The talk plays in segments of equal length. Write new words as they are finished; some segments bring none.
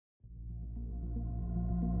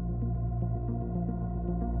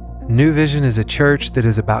New Vision is a church that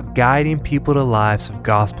is about guiding people to lives of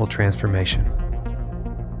gospel transformation.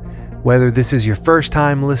 Whether this is your first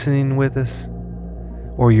time listening with us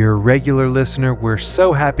or you're a regular listener, we're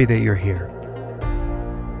so happy that you're here.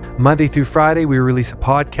 Monday through Friday, we release a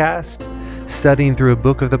podcast studying through a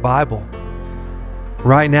book of the Bible.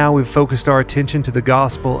 Right now, we've focused our attention to the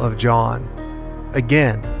Gospel of John.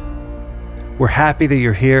 Again, we're happy that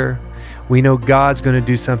you're here. We know God's going to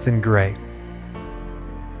do something great.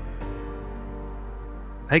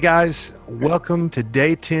 Hey guys, welcome to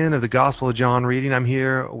day 10 of the Gospel of John reading. I'm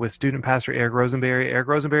here with student pastor Eric Rosenberry. Eric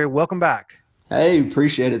Rosenberry, welcome back. Hey,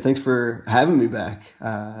 appreciate it. Thanks for having me back.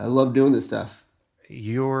 I love doing this stuff.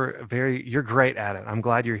 You're great at it. I'm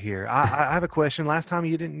glad you're here. I have a question. Last time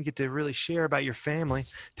you didn't get to really share about your family.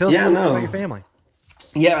 Tell us a little bit about your family.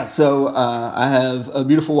 Yeah, so I have a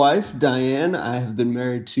beautiful wife, Diane. I have been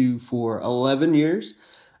married to for 11 years.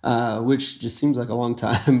 Which just seems like a long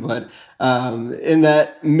time, but in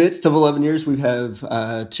that midst of 11 years, we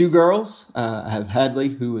have two girls. I have Hadley,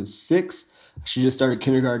 who is 6. She just started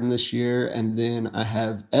kindergarten this year, and then I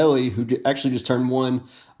have Ellie, who actually just turned 1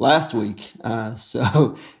 last week.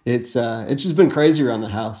 So it's just been crazy around the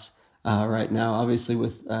house right now, obviously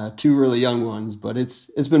with 2 really young ones, but it's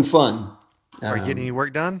been fun. Are you getting any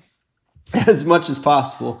work done? As much as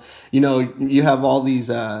possible. You know, you have all these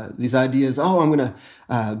ideas. Oh, I'm going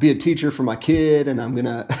to be a teacher for my kid, and we're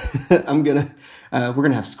going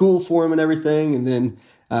to have school for him and everything. And then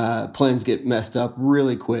plans get messed up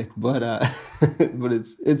really quick, but but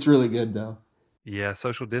it's really good though. Yeah.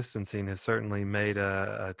 Social distancing has certainly made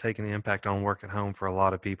taken an impact on work at home for a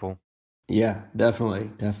lot of people. Yeah,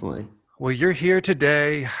 definitely. Well, you're here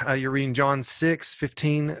today. You're reading John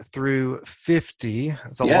 6:15 through 50.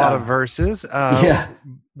 It's a lot of verses.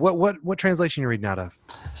 What translation are you reading out of?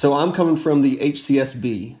 So I'm coming from the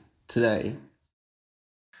HCSB today.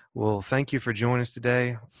 Well, thank you for joining us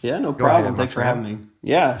today. Yeah, no problem. Thanks for having me.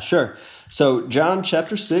 Yeah, sure. So John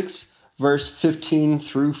chapter 6, verse 15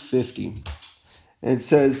 through 50. And it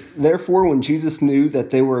says, "Therefore, when Jesus knew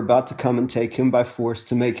that they were about to come and take him by force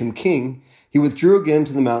to make him king, he withdrew again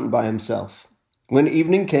to the mountain by himself. When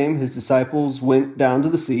evening came, his disciples went down to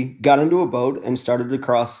the sea, got into a boat, and started to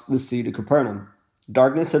cross the sea to Capernaum.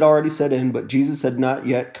 Darkness had already set in, but Jesus had not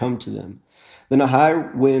yet come to them. Then a high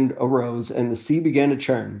wind arose, and the sea began to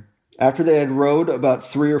churn. After they had rowed about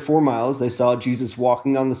 3 or 4 miles, they saw Jesus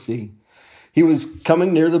walking on the sea. He was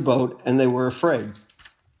coming near the boat, and they were afraid.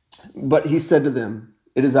 But he said to them,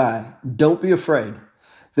 'It is I. Don't be afraid.'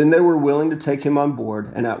 Then they were willing to take him on board,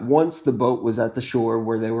 and at once the boat was at the shore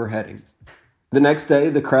where they were heading. The next day,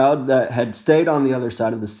 the crowd that had stayed on the other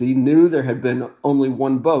side of the sea knew there had been only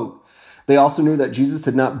one boat. They also knew that Jesus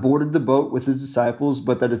had not boarded the boat with his disciples,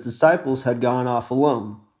 but that his disciples had gone off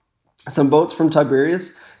alone. Some boats from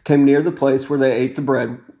Tiberias came near the place where they ate the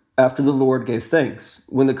bread after the Lord gave thanks.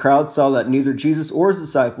 When the crowd saw that neither Jesus or his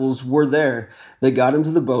disciples were there, they got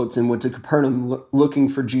into the boats and went to Capernaum looking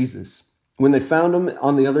for Jesus. When they found him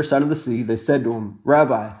on the other side of the sea, they said to him,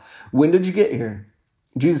 'Rabbi, when did you get here?'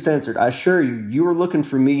 Jesus answered, 'I assure you, you are looking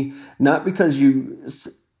for me not because you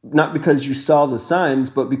saw the signs,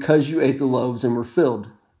 but because you ate the loaves and were filled.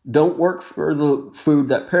 Don't work for the food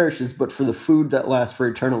that perishes, but for the food that lasts for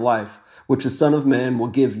eternal life, which the Son of Man will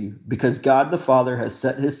give you, because God the Father has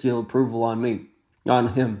set his seal of approval on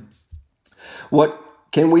him.' 'What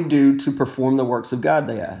can we do to perform the works of God?'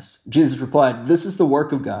 they asked. Jesus replied, 'This is the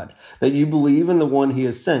work of God, that you believe in the one he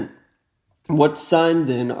has sent. What sign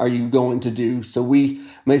then are you going to do so we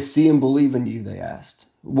may see and believe in you?' they asked.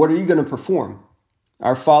 'What are you going to perform?'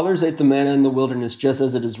 'Our fathers ate the manna in the wilderness, just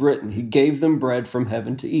as it is written, he gave them bread from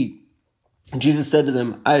heaven to eat.' Jesus said to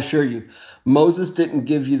them, 'I assure you, Moses didn't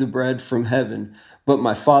give you the bread from heaven, but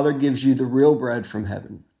my Father gives you the real bread from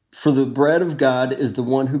heaven. For the bread of God is the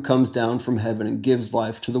one who comes down from heaven and gives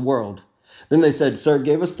life to the world.' Then they said, 'Sir,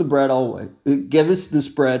 give us this bread always.'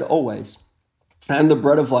 'I am the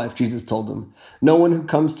bread of life,' Jesus told them. 'No one who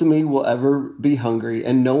comes to me will ever be hungry,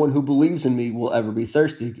 and no one who believes in me will ever be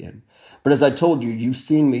thirsty again. But as I told you, you've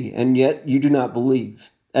seen me, and yet you do not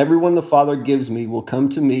believe. Everyone the Father gives me will come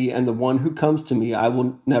to me, and the one who comes to me I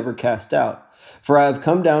will never cast out. For I have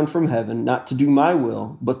come down from heaven, not to do my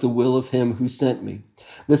will, but the will of him who sent me.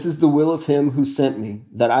 This is the will of him who sent me,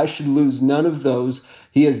 that I should lose none of those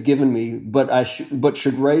he has given me, but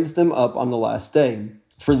should raise them up on the last day.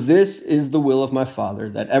 For this is the will of my Father,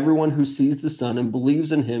 that everyone who sees the Son and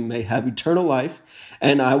believes in him may have eternal life,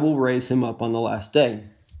 and I will raise him up on the last day.'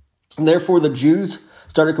 Therefore the Jews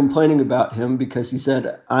started complaining about him because he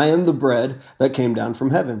said, 'I am the bread that came down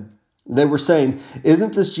from heaven.' They were saying,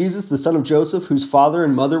 'Isn't this Jesus, the son of Joseph, whose father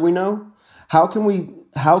and mother we know? How can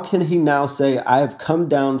how can he now say, I have come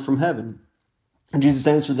down from heaven? And Jesus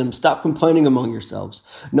answered them, stop complaining among yourselves.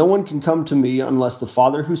 No one can come to me unless the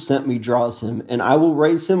Father who sent me draws him, and I will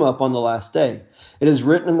raise him up on the last day. It is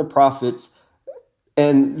written in the prophets,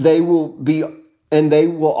 and they will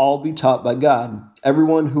all be taught by God.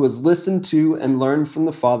 Everyone who has listened to and learned from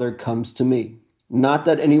the Father comes to me. Not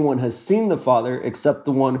that anyone has seen the Father except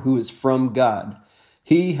the one who is from God.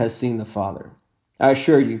 He has seen the Father. I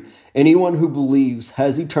assure you, anyone who believes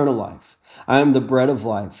has eternal life. I am the bread of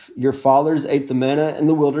life. Your fathers ate the manna in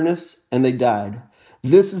the wilderness, and they died.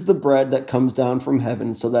 This is the bread that comes down from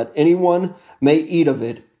heaven, so that anyone may eat of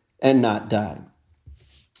it and not die.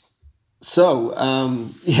 So,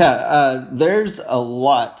 there's a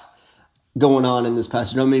lot going on in this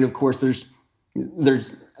passage. I mean, of course,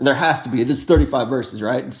 there has to be. It's 35 verses,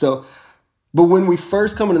 right? So, but when we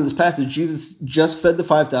first come into this passage, Jesus just fed the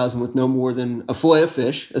 5,000 with no more than a fillet of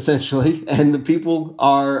fish, essentially, and the people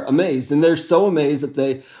are amazed. And they're so amazed that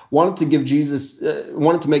they wanted to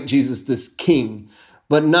make Jesus this king,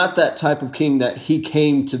 but not that type of king that he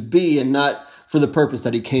came to be, and not for the purpose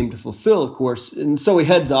that he came to fulfill, of course. And so he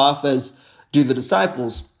heads off, as do the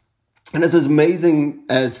disciples. And as amazing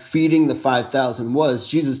as feeding the 5,000 was,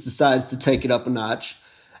 Jesus decides to take it up a notch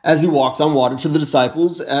as he walks on water to the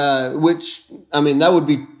disciples, which, I mean, that would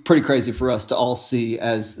be pretty crazy for us to all see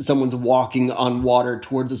as someone's walking on water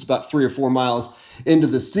towards us about 3 or 4 miles into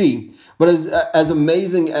the sea. But as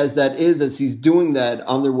amazing as that is, as he's doing that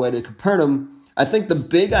on their way to Capernaum, I think the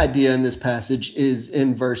big idea in this passage is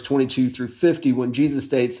in verse 22 through 50, when Jesus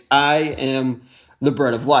states, I am the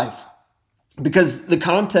bread of life. Because the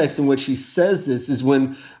context in which he says this is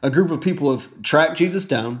when a group of people have tracked Jesus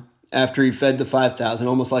down after he fed the 5,000,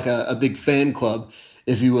 almost like a big fan club,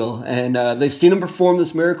 if you will. And they've seen him perform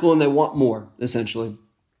this miracle, and they want more, essentially.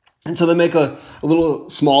 And so they make a little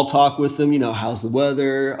small talk with him. How's the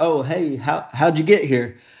weather? Oh, hey, how'd you get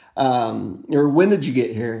here? Or when did you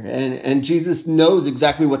get here? And Jesus knows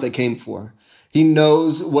exactly what they came for. He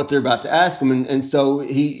knows what they're about to ask him. And so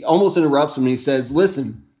he almost interrupts them, and he says,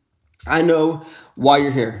 listen, I know why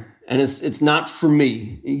you're here. And it's not for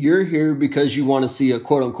me. You're here because you want to see a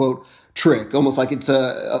quote unquote trick, almost like he's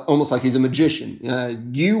a magician.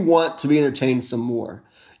 You want to be entertained some more.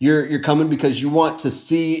 You're coming because you want to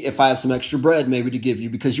see if I have some extra bread maybe to give you,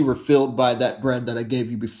 because you were filled by that bread that I gave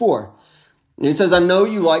you before. And he says, I know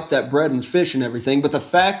you like that bread and fish and everything, but the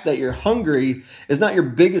fact that you're hungry is not your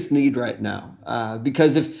biggest need right now.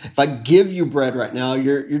 Because if I give you bread right now,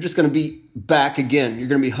 you're just going to be back again. You're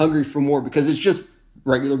going to be hungry for more because it's just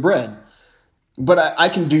regular bread. But I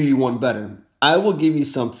can do you one better. I will give you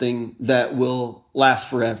something that will last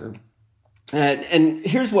forever. And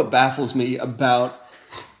here's what baffles me about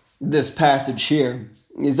this passage here,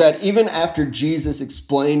 is that even after Jesus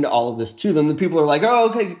explained all of this to them, the people are like, oh,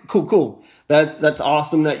 okay, cool. That's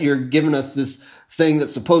awesome that you're giving us this thing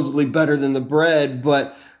that's supposedly better than the bread.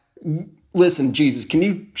 But listen, Jesus, can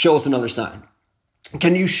you show us another sign?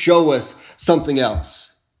 Can you show us something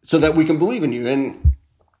else so that we can believe in you? And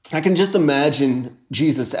I can just imagine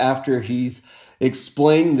Jesus, after he's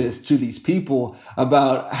explained this to these people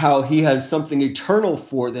about how he has something eternal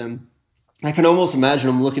for them, I can almost imagine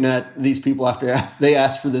him looking at these people after they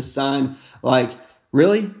asked for this sign, like,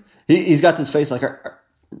 really? He's got this face like,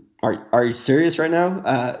 are you serious right now?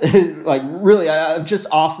 Like, really, I've just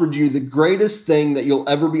offered you the greatest thing that you'll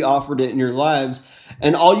ever be offered in your lives,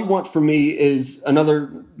 and all you want from me is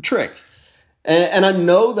another trick. And I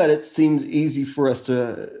know that it seems easy for us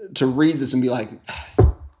to read this and be like,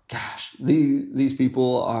 gosh, these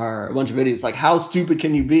people are a bunch of idiots. Like, how stupid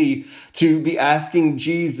can you be to be asking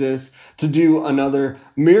Jesus to do another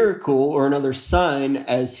miracle or another sign,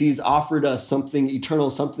 as he's offered us something eternal,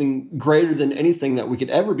 something greater than anything that we could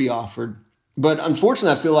ever be offered? But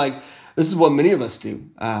unfortunately, I feel like this is what many of us do.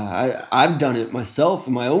 I've done it myself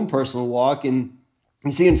in my own personal walk. And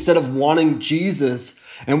you see, instead of wanting Jesus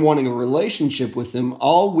and wanting a relationship with him,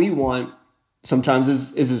 all we want sometimes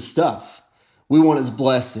is his stuff. We want his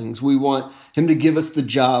blessings. We want him to give us the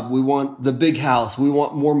job. We want the big house. We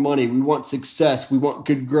want more money. We want success. We want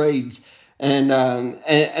good grades. And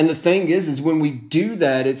the thing is when we do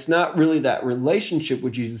that, it's not really that relationship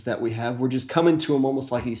with Jesus that we have. We're just coming to him almost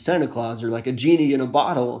like he's Santa Claus or like a genie in a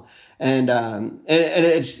bottle. And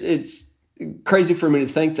it's crazy for me to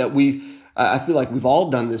think that I feel like we've all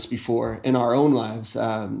done this before in our own lives.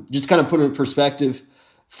 Just kind of put it in perspective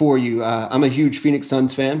for you. I'm a huge Phoenix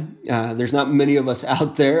Suns fan. There's not many of us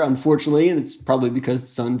out there, unfortunately, and it's probably because the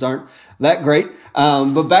Suns aren't that great.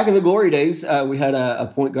 But back in the glory days, we had a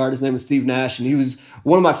point guard. His name was Steve Nash, and he was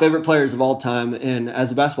one of my favorite players of all time. And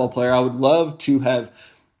as a basketball player, I would love to have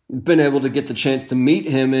been able to get the chance to meet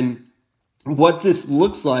him. And what this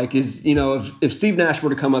looks like is, if Steve Nash were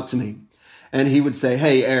to come up to me and he would say,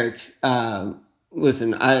 "Hey, Eric,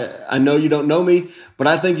 listen, I know you don't know me, but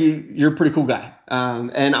I think you're a pretty cool guy.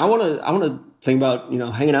 And I want to think about,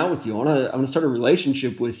 hanging out with you. I want to start a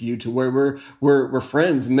relationship with you to where we're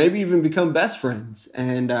friends, maybe even become best friends."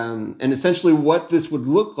 And essentially what this would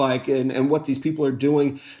look like and what these people are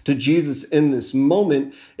doing to Jesus in this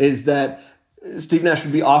moment is that Steve Nash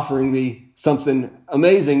would be offering me something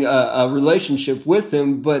amazing, a relationship with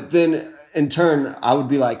him. But then in turn, I would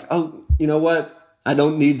be like, "Oh, you know what? I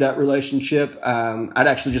don't need that relationship. I'd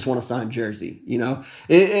actually just want a signed jersey,"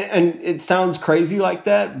 and it sounds crazy like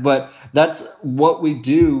that, but that's what we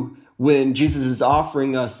do when Jesus is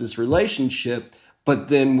offering us this relationship. But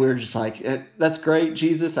then we're just like, "That's great,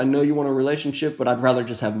 Jesus. I know you want a relationship, but I'd rather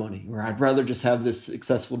just have money, or I'd rather just have this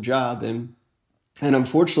successful job." And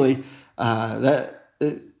unfortunately,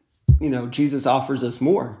 Jesus offers us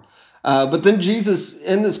more. But then Jesus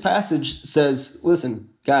in this passage says, "Listen,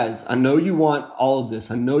 guys, I know you want all of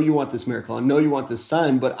this. I know you want this miracle. I know you want this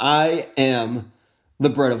sign, but I am the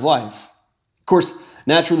bread of life." Of course,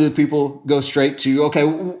 naturally the people go straight to,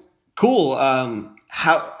 "Okay, cool.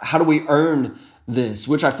 How do we earn this?"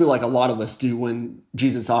 Which I feel like a lot of us do when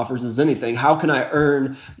Jesus offers us anything. How can I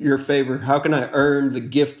earn your favor? How can I earn the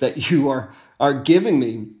gift that you are giving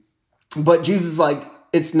me? But Jesus is like,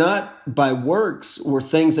 it's not by works or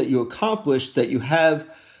things that you accomplish that you have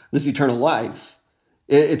this eternal life.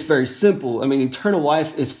 It's very simple. I mean, eternal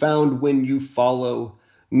life is found when you follow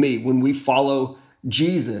me, when we follow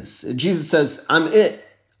Jesus. Jesus says, "I'm it.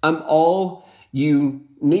 I'm all you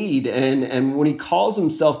need." And when he calls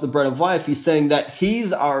himself the bread of life, he's saying that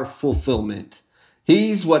he's our fulfillment.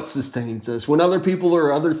 He's what sustains us. When other people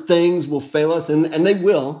or other things will fail us, and they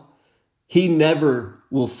will, he never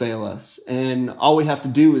will fail us. And all we have to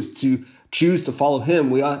do is to choose to follow him.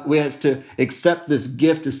 We have to accept this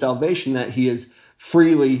gift of salvation that he has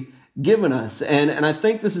freely given us. And I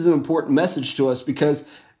think this is an important message to us because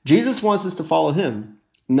Jesus wants us to follow him,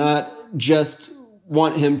 not just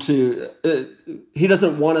want him to, he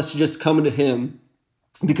doesn't want us to just come into him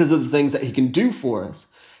because of the things that he can do for us.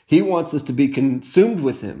 He wants us to be consumed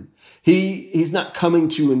with him. He's not coming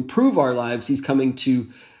to improve our lives. He's coming to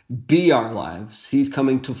be our lives. He's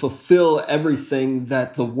coming to fulfill everything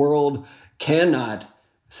that the world cannot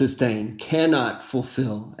sustain, cannot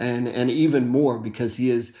fulfill, and even more because he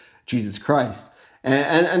is Jesus Christ.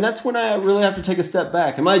 And that's when I really have to take a step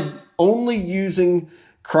back. Am I only using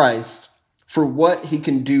Christ for what he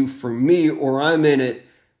can do for me, or I'm in it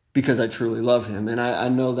because I truly love him? And I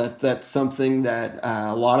know that that's something that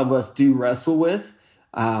a lot of us do wrestle with.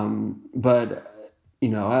 But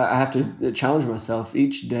I have to challenge myself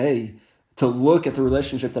each day to look at the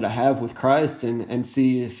relationship that I have with Christ and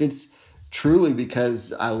see if it's truly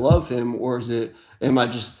because I love him, or am I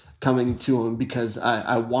just coming to him because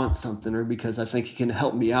I want something, or because I think he can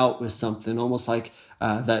help me out with something, almost like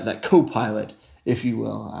that co-pilot, if you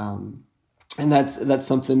will. And that's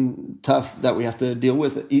something tough that we have to deal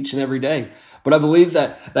with each and every day. But I believe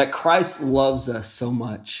that Christ loves us so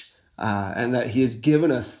much, and that he has given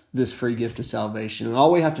us this free gift of salvation. And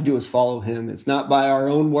all we have to do is follow him. It's not by our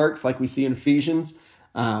own works like we see in Ephesians,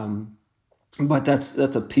 but that's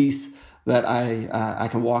a peace that I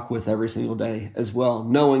can walk with every single day as well,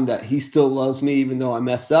 knowing that he still loves me even though I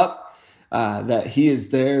mess up, that he is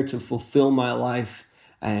there to fulfill my life,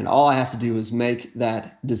 and all I have to do is make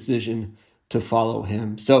that decision to follow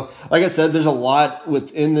him. So, like I said, there's a lot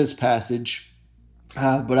within this passage,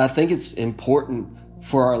 but I think it's important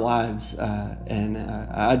for our lives, and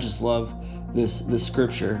I just love this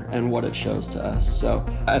scripture and what it shows to us. So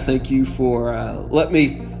I thank you for letting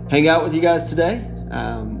me hang out with you guys today.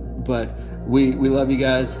 But we love you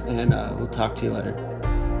guys, and we'll talk to you later.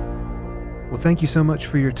 Well, thank you so much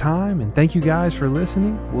for your time, and thank you guys for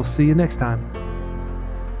listening. We'll see you next time.